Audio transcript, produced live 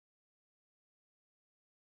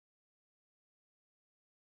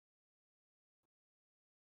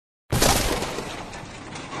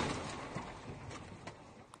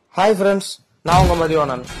Hi friends, நான் உங்க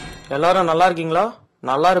மதிவானன். எல்லாரும் நல்லா இருக்கீங்களா?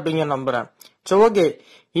 நல்லா இருப்பீங்கன்னு நம்புறேன். சோ ஓகே,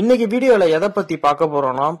 இன்னைக்கு வீடியோல எதை பத்தி பார்க்க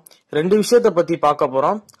போறோம்னா ரெண்டு விஷயத்த பத்தி பார்க்க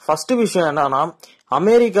போறோம். ஃபர்ஸ்ட் விஷயம் என்னன்னா,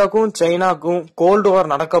 அமெரிக்காக்கும் சைனாக்கும் கோல்டு வார்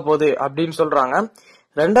நடக்க போகுது அப்படின்னு சொல்றாங்க.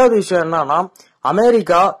 ரெண்டாவது விஷயம் என்னன்னா,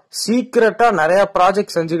 அமெரிக்கா சீக்கிரட்டா நிறைய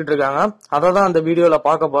ப்ராஜெக்ட் செஞ்சுக்கிட்டு இருக்காங்க. அதை தான் அந்த வீடியோல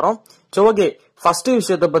பார்க்க போறோம். சோ ஓகே, ஃபர்ஸ்ட்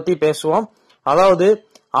விஷயத்த பத்தி பேசுவோம். அதாவது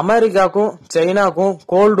அமெரிக்காக்கும் சைனாக்கும்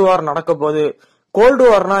கோல்டு வார் நடக்க போகுது. கோல்டு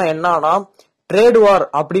வார்னா என்னன்னா ட்ரேட் வார்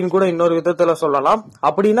அப்படின்னு கூட இன்னொரு விதத்துல சொல்லலாம்.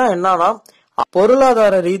 அப்படின்னா என்னன்னா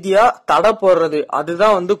பொருளாதார ரீதியா தடை போடுறது,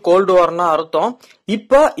 அதுதான் கோல்டு வார்னா அர்த்தம்.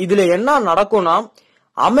 இப்ப இதுல என்ன நடக்கும்னா,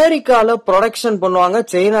 அமெரிக்கால ப்ரொடக்ஷன் பண்ணுவாங்க,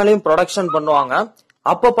 சைனாலையும் ப்ரொடக்ஷன் பண்ணுவாங்க.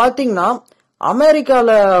 அப்ப பாத்தீங்கன்னா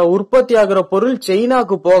அமெரிக்கால உற்பத்தி ஆகுற பொருள்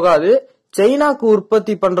சைனாக்கு போகாது, சைனாக்கு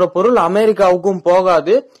உற்பத்தி பண்ற பொருள் அமெரிக்காவுக்கும்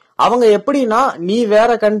போகாது. அவங்க எப்படின்னா, நீ வேற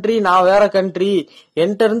கண்ட்ரி நான் வேற கண்ட்ரி,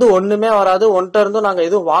 என்கிட்ட இருந்து ஒண்ணுமே வராது, ஒன்ட்ட இருந்து நாங்க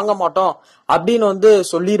எதுவும் வாங்க மாட்டோம் அப்படின்னு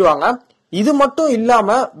சொல்லிடுவாங்க. இது மட்டும்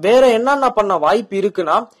இல்லாம வேற என்னென்ன பண்ண வாய்ப்பு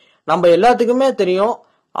இருக்குன்னா, நம்ம எல்லாத்துக்குமே தெரியும்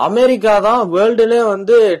அமெரிக்கா தான் வேர்ல்டுல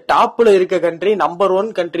டாப்ல இருக்க கண்ட்ரி, நம்பர்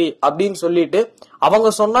 1 கண்ட்ரி அப்படின்னு சொல்லிட்டு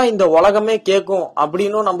அவங்க சொன்னா இந்த உலகமே கேட்கும்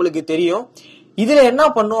அப்படின்னு நம்மளுக்கு தெரியும். இதுல என்ன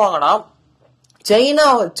பண்ணுவாங்கன்னா,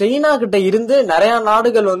 சைனா கிட்ட இருந்து நிறைய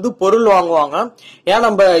நாடுகள் பொருள் வாங்குவாங்க. ஏன்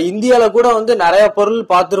நம்ம இந்தியால கூட நிறைய பொருள்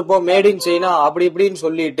பார்த்திருப்போம், மேட் இன் சைனா அப்படி இப்படின்னு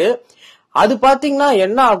சொல்லிட்டு. அது பாத்தீங்கன்னா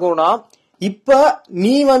என்ன ஆகும்னா, இப்ப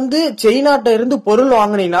நீ சைனாட்ட இருந்து பொருள்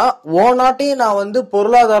வாங்கினீங்கன்னா உன் நாட்டையும் நான்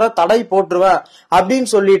பொருளாதார தடை போட்டுருவேன் அப்படின்னு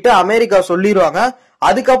சொல்லிட்டு அமெரிக்கா சொல்லிடுவாங்க.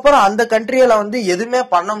 அதுக்கப்புறம் அந்த கண்ட்ரியில எதுவுமே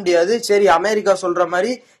பண்ண முடியாது. சரி, அமெரிக்கா சொல்ற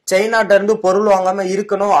மாதிரி சைனாட்ட இருந்து பொருள் வாங்காம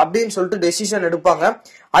இருக்கணும் அப்படின்னு சொல்லிட்டு டெசிஷன் எடுப்பாங்க.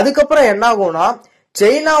 அதுக்கப்புறம் என்ன ஆகும்னா,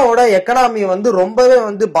 சைனாவோட எக்கனாமி ரொம்பவே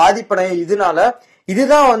பாதிப்படையும். இதனால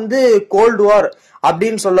இதுதான் கோல்டு வார்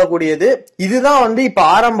அப்படின்னு சொல்லக்கூடியது. இதுதான் இப்ப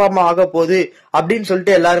ஆரம்பமா ஆக போகுது அப்படின்னு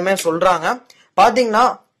சொல்லிட்டு எல்லாருமே சொல்றாங்க. பாத்தீங்கன்னா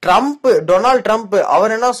டொனால்ட் ட்ரம்ப்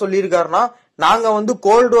அவர் என்ன சொல்லியிருக்காருன்னா, நாங்க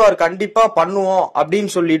கோல்டு வார் கண்டிப்பா பண்ணுவோம்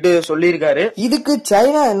அப்படின்னு சொல்லிட்டு சொல்லியிருக்காரு. இதுக்கு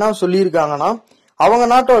சைனா என்ன சொல்லியிருக்காங்கன்னா, அவங்க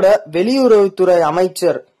நாட்டோட வெளியுறவுத்துறை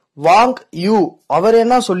அமைச்சர் வாங் யூ அவர்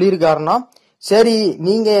என்ன சொல்லியிருக்காருன்னா, சரி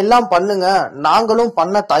நீங்க எல்லாம் பண்ணுங்க, நாங்களும்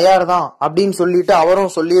பண்ண தயார் தான் அப்படின்னு சொல்லிட்டு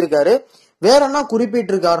அவரும் சொல்லியிருக்காரு. வேற என்ன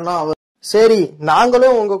குறிப்பிட்டு இருக்காருன்னா, அவர் சரி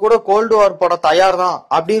நாங்களும் உங்க கூட கோல்டு வார் போட தயார் தான்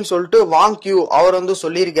அப்படின்னு சொல்லிட்டு வாங் யூ அவர்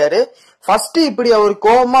சொல்லியிருக்காரு. ஃபர்ஸ்ட் இப்படி அவர்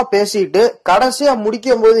கோபமா பேசிட்டு கடைசியா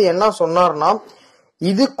முடிக்கும் போது என்ன சொன்னார்னா,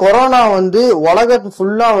 இது கொரோனா உலகம்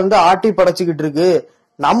ஃபுல்லா ஆட்டி படைச்சுக்கிட்டு இருக்கு,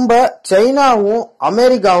 நம்ம சைனாவும்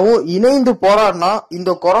அமெரிக்காவும் இணைந்து போராடினா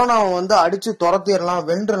இந்த கொரோனாவை அடிச்சு துரத்திடலாம்,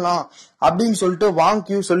 வென்றலாம் அப்படின்னு சொல்லிட்டு வாங்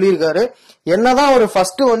யூ சொல்லியிருக்காரு. என்னதான் ஒரு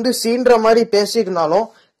ஃபர்ஸ்ட் சீன்ற மாதிரி பேசியிருந்தாலும்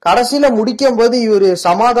கடைசியில முடிக்கும் போது இவரு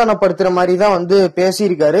சமாதானப்படுத்துற மாதிரி தான்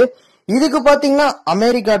பேசியிருக்காரு. இதுக்கு பாத்தீங்கன்னா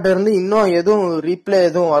அமெரிக்காட்ட இருந்து இன்னும் எதுவும் ரீப்ளே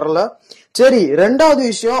எதுவும் வரல. சரி, ரெண்டாவது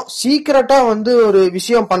விஷயம், சீக்கிரட்டா ஒரு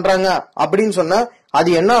விஷயம் பண்றாங்க அப்படின்னு சொன்ன, அது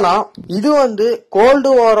என்னன்னா, இது கோல்டு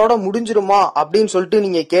வாரோட முடிஞ்சிருமா அப்படின்னு சொல்லிட்டு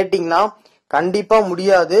நீங்க கேட்டீங்கன்னா கண்டிப்பா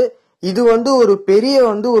முடியாது. இது ஒரு பெரிய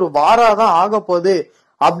ஒரு வாராதான் ஆக போகுது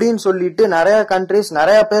அப்படின்னு சொல்லிட்டு நிறைய கண்ட்ரிஸ்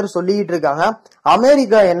நிறைய பேர் சொல்லிக்கிட்டு இருக்காங்க.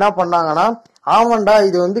 அமெரிக்கா என்ன பண்ணாங்கன்னா, ஆமாண்டா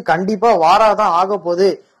இது கண்டிப்பா வாராதான் ஆக போகுது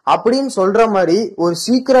அப்படின்னு சொல்ற மாதிரி ஒரு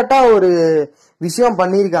சீக்கிரட்டா ஒரு விஷயம்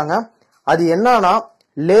பண்ணிருக்காங்க. அது என்னன்னா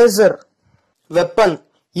லேசர் வெப்பன்.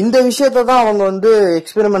 இந்த விஷயத்த தான் அவங்க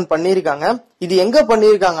எக்ஸ்பெரிமெண்ட் பண்ணிருக்காங்க. இது எங்க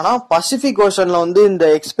பண்ணிருக்காங்கன்னா, பசிபிக் ஓஷன்ல இந்த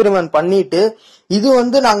எக்ஸ்பெரிமெண்ட் பண்ணிட்டு இது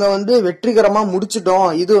நாங்க வெற்றிகரமா முடிச்சிட்டோம்,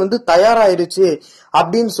 இது தயாராயிருச்சு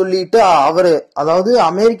அப்படின்னு சொல்லிட்டு அவரு, அதாவது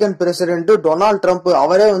அமெரிக்கன் பிரசிடென்ட் டொனால்ட் ட்ரம்ப்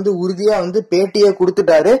அவரே உறுதியா பேட்டியே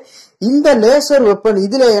கொடுத்துட்டாரு. இந்த லேசர் வெப்பன்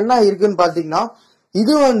இதுல என்ன இருக்குன்னு பாத்தீங்கன்னா,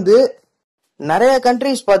 இது நிறைய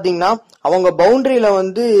கண்ட்ரிஸ் பாத்தீங்கன்னா அவங்க பவுண்டரியில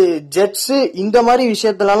ஜெட்ஸ் இந்த மாதிரி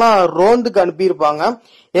விஷயத்துல எல்லாம் ரோந்துக்கு அனுப்பியிருப்பாங்க.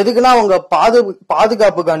 எதுக்குன்னா அவங்க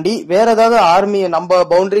பாதுகாப்புக்காண்டி, வேற ஏதாவது ஆர்மி நம்ம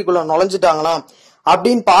பவுண்டரிக்குள்ள நுழைஞ்சிட்டாங்களா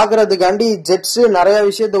அப்படின்னு பாக்குறதுக்காண்டி ஜெட்ஸ் நிறைய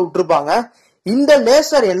விஷயத்த விட்டுருப்பாங்க. இந்த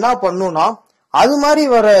லேசர் என்ன பண்ணும்னா, அது மாதிரி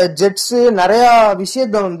வர ஜெட்ஸ் நிறைய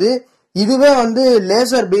விஷயத்த இதுவே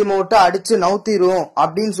லேசர் பீம் விட்டு அடிச்சு நவுத்திரும்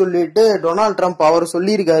அப்படின்னு சொல்லிட்டு டொனால்ட் ட்ரம்ப் அவர்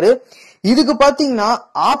சொல்லியிருக்காரு. இதுக்கு பாத்தீங்கன்னா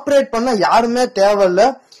ஆப்ரேட் பண்ண யாருமே தேவையில்ல,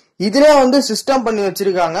 இதுல சிஸ்டம் பண்ணி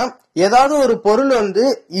வச்சிருக்காங்க. ஏதாவது ஒரு பொருள்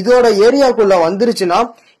இதோட ஏரியாக்குள்ள வந்துருச்சுன்னா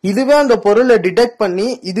இதுவே அந்த பொருளை டிடெக்ட் பண்ணி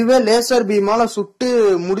இதுவே லேசர் பீமால சுட்டு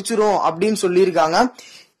முடிச்சிரும் அப்படின்னு சொல்லியிருக்காங்க.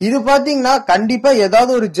 இது பாத்தீங்கன்னா கண்டிப்பா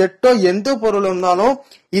ஏதாவது ஒரு ஜெட்டோ எந்த பொருள் இருந்தாலும்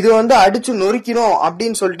இது அடிச்சு நொறுக்கிறோம்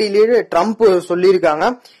அப்படின்னு சொல்லிட்டு ட்ரம்ப் சொல்லியிருக்காங்க.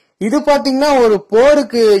 இது பாத்தீங்கன்னா ஒரு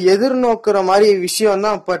போருக்கு எதிர்நோக்குற மாதிரி விஷயம்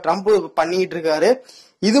தான் இப்ப ட்ரம்ப் பண்ணிட்டு இருக்காரு.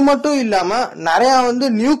 இது மட்டும் இல்லாம நிறைய வந்து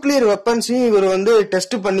நியூக்ளியர் வெப்பன்ஸையும் இவர் வந்து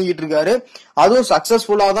டெஸ்ட் பண்ணிக்கிட்டு இருக்காரு. அதுவும்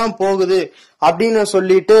சக்சஸ்ஃபுல்லா தான் போகுது அப்படின்னு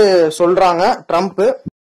சொல்லிட்டு சொல்றாங்க ட்ரம்ப்.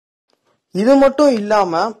 இது மட்டும்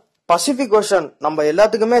இல்லாம பசிபிக் ஓஷன் நம்ம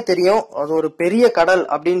எல்லாத்துக்குமே தெரியும், அது ஒரு பெரிய கடல்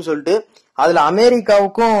அப்படின்னு சொல்லிட்டு. அதுல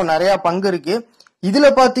அமெரிக்காவுக்கும் நிறைய பங்கு இருக்கு. இதுல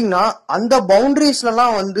பாத்தீங்கன்னா அந்த பவுண்டரிஸ்ல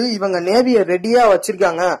எல்லாம் வந்து இவங்க நேவிய ரெடியா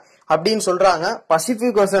வச்சிருக்காங்க அப்படின்னு சொல்றாங்க.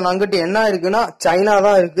 பசிபிக் ஓஷன் அங்கிட்டு என்ன இருக்குன்னா சைனா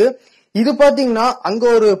தான் இருக்கு. இது பாத்தீங்கன்னா அங்க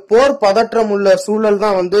ஒரு போர் பதற்றம் உள்ள சூழல்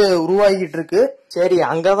தான் வந்து உருவாகிட்டு இருக்கு. சரி,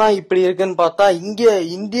 அங்கதான் இப்படி இருக்குன்னு பார்த்தா இங்க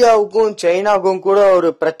இந்தியாவுக்கும் சைனாவுக்கும் கூட ஒரு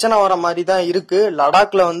பிரச்சனை வர மாதிரி தான் இருக்கு.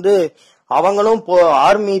 லடாக்ல வந்து அவங்களும்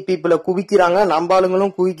ஆர்மி பீப்புளை குவிக்கிறாங்க, நம்ம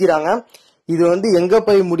ஆளுங்களும் குவிக்கிறாங்க. இது வந்து எங்க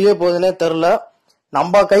போய் முடிய போகுதுன்னே தெரியல.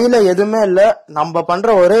 நம்ம கையில எதுவுமே இல்ல. நம்ம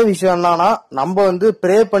பண்ற ஒரே விஷயம் என்னன்னா நம்ம வந்து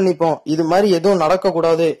ப்ரே பண்ணிப்போம், இது மாதிரி எதுவும் நடக்க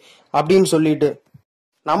கூடாது அப்படின்னு சொல்லிட்டு.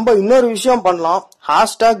 நம்ம இன்னொரு விஷயம் பண்ணலாம்,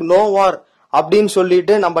 #NoWar அப்படின்னு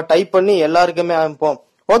சொல்லிட்டு நம்ம டைப் பண்ணி எல்லாருக்குமே அனுப்போம்.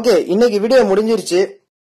 ஓகே, இன்னைக்கு வீடியோ முடிஞ்சிருச்சு.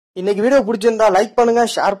 இன்னைக்கு வீடியோ பிடிச்சிருந்தா லைக் பண்ணுங்க,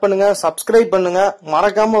 ஷேர் பண்ணுங்க, சப்ஸ்கிரைப் பண்ணுங்க,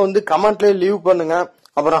 மறக்காம வந்து கமெண்ட்ல லீவ் பண்ணுங்க.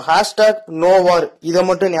 அப்புறம் #NoWar இதை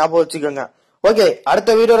மட்டும் ஞாபகம் வச்சுக்கோங்க. ஓகே,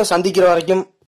 அடுத்த வீடியோல சந்திக்கிற வரைக்கும்